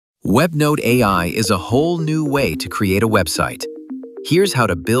Webnode AI is a whole new way to create a website. Here's how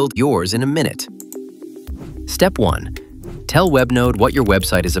to build yours in a minute. Step 1. Tell Webnode what your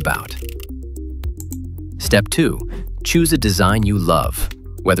website is about. Step 2. Choose a design you love.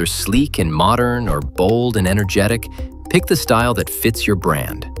 Whether sleek and modern or bold and energetic, pick the style that fits your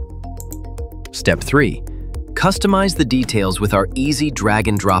brand. Step 3. Customize the details with our easy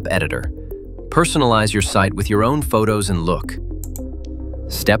drag-and-drop editor. Personalize your site with your own photos and look.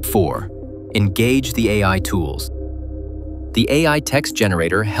 Step 4. Engage the AI tools. The AI text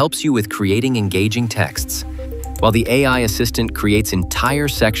generator helps you with creating engaging texts, while the AI assistant creates entire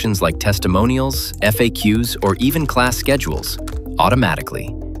sections like testimonials, FAQs, or even class schedules automatically.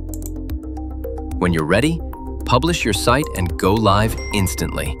 When you're ready, publish your site and go live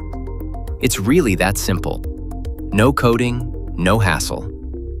instantly. It's really that simple. No coding, no hassle.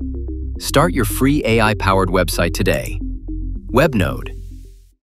 Start your free AI-powered website today. Webnode.